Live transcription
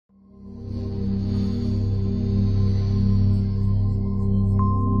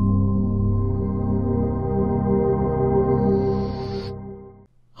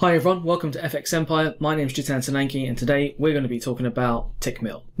Hi everyone, welcome to FX Empire. My name is Jitan Sananki and today we're going to be talking about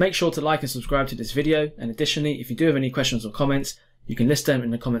Tickmill. Make sure to like and subscribe to this video, and additionally, if you do have any questions or comments, you can list them in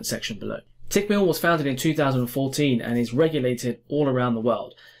the comment section below. Tickmill was founded in 2014 and is regulated all around the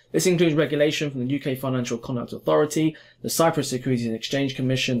world. This includes regulation from the UK Financial Conduct Authority, the Cyprus Securities and Exchange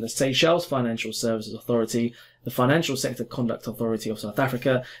Commission, the Seychelles Financial Services Authority, the Financial Sector Conduct Authority of South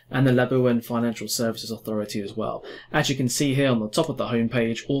Africa, and the Labuan Financial Services Authority as well. As you can see here on the top of the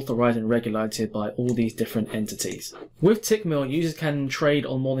homepage, authorized and regulated by all these different entities. With Tickmill, users can trade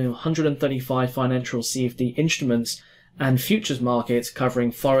on more than 135 financial CFD instruments and futures markets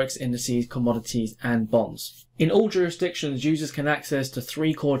covering Forex, Indices, Commodities and Bonds. In all jurisdictions, users can access to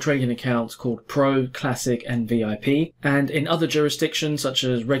 3 core trading accounts called Pro, Classic and VIP. And in other jurisdictions, such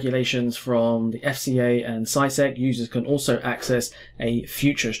as regulations from the FSCA and CySEC, users can also access a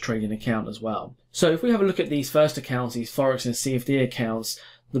futures trading account as well. So if we have a look at these first accounts, these Forex and CFD accounts,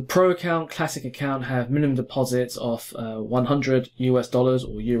 the Pro account, Classic account have minimum deposits of $100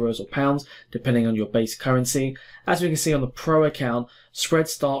 or euros or pounds, depending on your base currency. As we can see on the Pro account,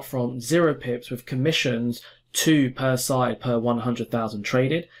 spreads start from 0 pips with commissions 2 per side per 100,000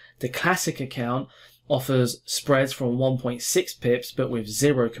 traded. The Classic account offers spreads from 1.6 pips but with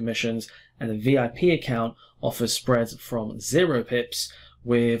 0 commissions, and the VIP account offers spreads from 0 pips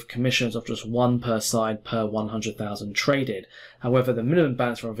with commissions of just 1 per side per 100,000 traded. However, the minimum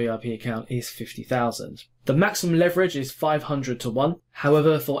balance for a VIP account is 50,000. The maximum leverage is 500 to 1.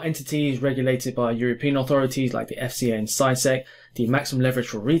 However, for entities regulated by European authorities like the FSCA and CySEC, the maximum leverage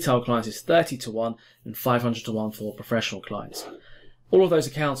for retail clients is 30 to 1 and 500 to 1 for professional clients. All of those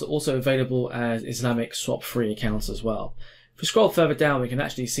accounts are also available as Islamic swap-free accounts as well. If we scroll further down, we can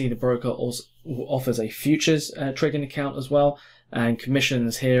actually see the broker also offers a futures trading account as well. And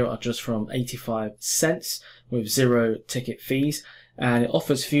commissions here are just from 85 cents with 0 ticket fees. And it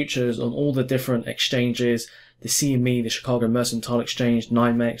offers futures on all the different exchanges, the CME, the Chicago Mercantile Exchange,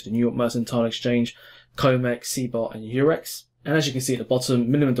 NYMEX, the New York Mercantile Exchange, COMEX, CBOT, and Eurex. And as you can see at the bottom,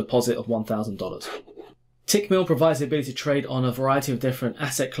 minimum deposit of $1,000. Tickmill provides the ability to trade on a variety of different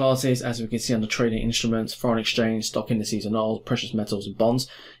asset classes, as we can see on the trading instruments, foreign exchange, stock indices and oil, precious metals and bonds.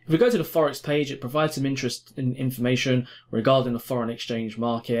 If we go to the Forex page, it provides some interesting information regarding the foreign exchange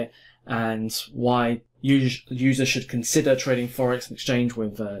market and why users should consider trading Forex and exchange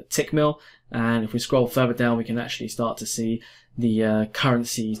with Tickmill. And if we scroll further down, we can actually start to see the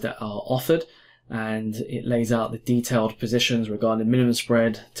currencies that are offered. And it lays out the detailed positions regarding minimum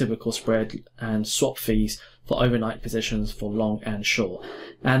spread, typical spread, and swap fees for overnight positions for long and short.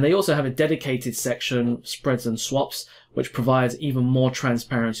 And they also have a dedicated section, spreads and swaps, which provides even more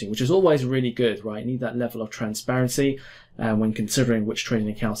transparency, which is always really good, right? You need that level of transparency when considering which trading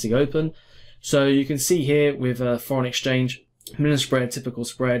accounts you open. So you can see here with foreign exchange, minimum spread, typical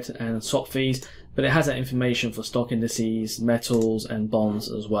spread, and swap fees, but it has that information for stock indices, metals, and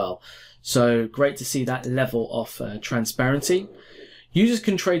bonds as well. So great to see that level of transparency. Users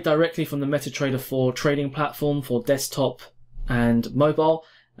can trade directly from the MetaTrader 4 trading platform for desktop and mobile,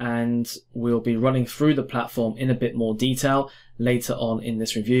 and we'll be running through the platform in a bit more detail later on in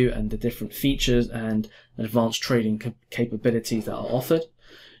this review and the different features and advanced trading capabilities that are offered.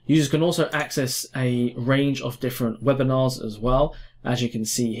 Users can also access a range of different webinars as well, as you can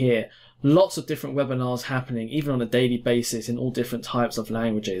see here. Lots of different webinars happening, even on a daily basis, in all different types of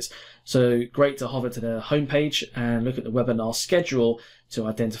languages. So great to hover to the homepage and look at the webinar schedule to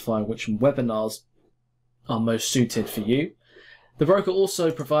identify which webinars are most suited for you. The broker also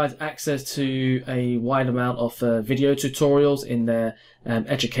provides access to a wide amount of video tutorials in their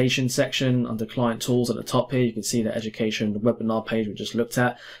education section under client tools at the top here. You can see the education, the webinar page we just looked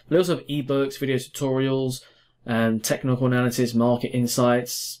at. They also have ebooks, video tutorials, technical analysis, market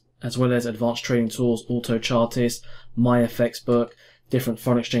insights, as well as advanced trading tools, AutoChartist, MyFX book, different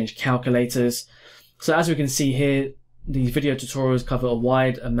foreign exchange calculators. So as we can see here, these video tutorials cover a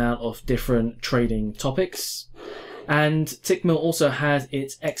wide amount of different trading topics. And Tickmill also has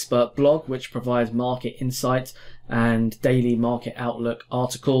its expert blog, which provides market insight and daily market outlook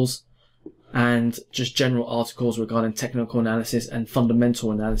articles, and just general articles regarding technical analysis and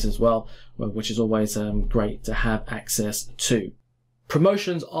fundamental analysis as well, which is always great to have access to.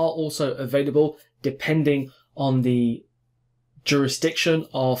 Promotions are also available depending on the jurisdiction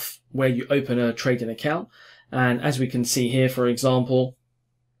of where you open a trading account. And as we can see here, for example,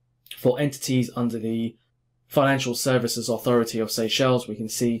 for entities under the Financial Services Authority of Seychelles, we can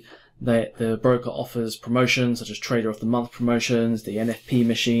see that the broker offers promotions such as Trader of the Month promotions, the NFP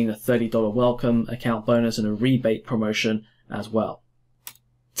machine, a $30 welcome account bonus, and a rebate promotion as well.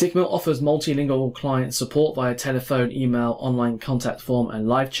 Tickmill offers multilingual client support via telephone, email, online contact form and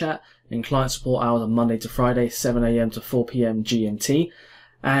live chat, and client support hours are Monday to Friday, 7 AM to 4 PM GMT.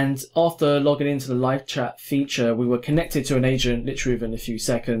 And after logging into the live chat feature, we were connected to an agent literally within a few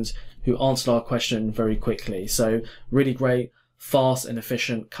seconds who answered our question very quickly. So really great, fast and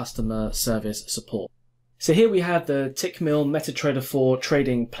efficient customer service support. So here we have the Tickmill MetaTrader 4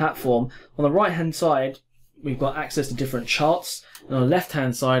 trading platform. On the right hand side, we've got access to different charts, and on the left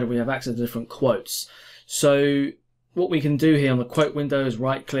hand side we have access to different quotes. So what we can do here on the quote window is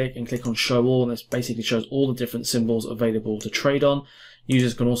right click and click on show all, and this basically shows all the different symbols available to trade on.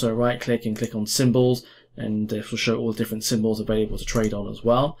 Users can also right click and click on symbols, and this will show all the different symbols available to trade on as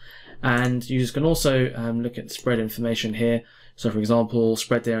well. And users can also look at the spread information here. So for example,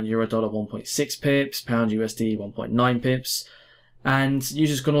 spread there on euro dollar 1.6 pips, pound USD 1.9 pips. And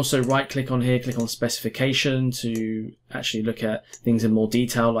users can also right click on here, click on specification to actually look at things in more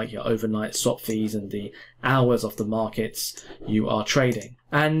detail, like your overnight swap fees and the hours of the markets you are trading.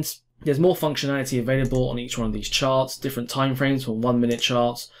 And there's more functionality available on each one of these charts, different time frames from 1 minute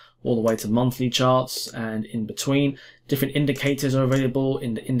charts all the way to monthly charts, and in between. Different indicators are available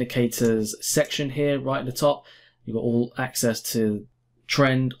in the indicators section here right at the top. You've got all access to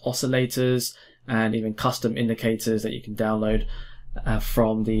trend, oscillators, and even custom indicators that you can download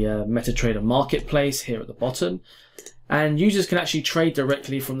from the MetaTrader marketplace here at the bottom. And users can actually trade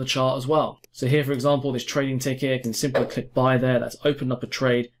directly from the chart as well. So here, for example, this trading ticket, you can simply click buy there. That's opened up a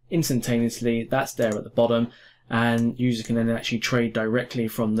trade instantaneously. That's there at the bottom. And users can then actually trade directly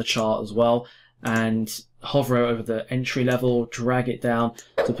from the chart as well, and hover over the entry level, drag it down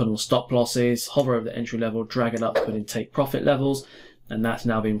to put on stop losses, hover over the entry level, drag it up to put in take profit levels, and that's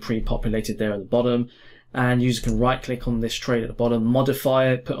now been pre-populated there at the bottom. And users can right click on this trade at the bottom, modify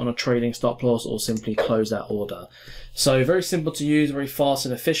it, put on a trading stop loss, or simply close that order. So very simple to use, very fast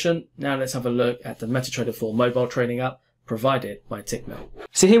and efficient. Now let's have a look at the MetaTrader 4 mobile trading app provided by Tickmill.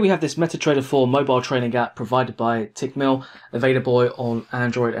 So here we have this MetaTrader 4 mobile trading app provided by Tickmill, available on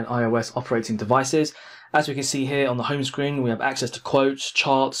Android and iOS operating devices. As we can see here on the home screen, we have access to quotes,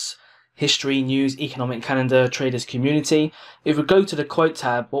 charts, history, news, economic calendar, traders community. If we go to the quote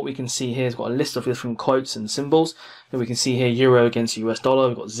tab, what we can see here is got a list of different quotes and symbols. Then we can see here euro against US dollar,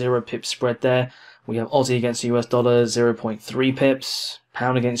 we've got 0 pips spread there. We have Aussie against US dollar, 0.3 pips,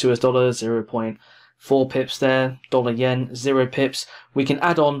 pound against US dollar, 0.4 pips there, dollar yen, 0 pips. We can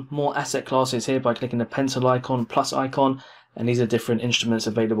add on more asset classes here by clicking the pencil icon, plus icon, and these are different instruments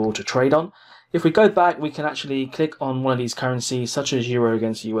available to trade on. If we go back, we can actually click on one of these currencies, such as euro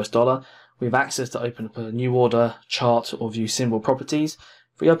against US dollar. We have access to open up a new order, chart, or view symbol properties.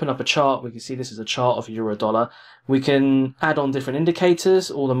 If we open up a chart, we can see this is a chart of euro dollar. We can add on different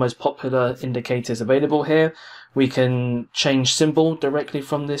indicators, all the most popular indicators available here. We can change symbol directly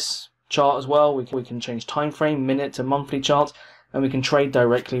from this chart as well. We can change time frame, minute to monthly chart, and we can trade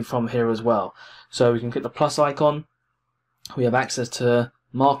directly from here as well. So we can click the plus icon. We have access to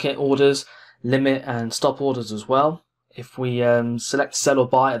market orders, limit and stop orders as well. If we select sell or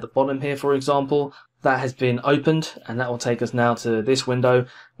buy at the bottom here, for example, that has been opened, and that will take us now to this window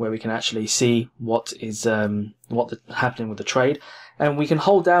where we can actually see what is happening with the trade. And we can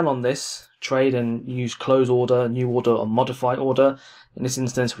hold down on this trade and use close order, new order, or modify order. In this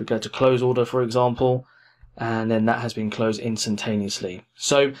instance, we go to close order, for example, and then that has been closed instantaneously.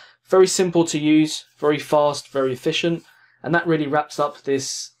 So very simple to use, very fast, very efficient, and that really wraps up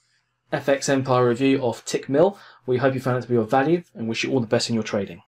this FX Empire review of Tickmill. We hope you found it to be of value and wish you all the best in your trading.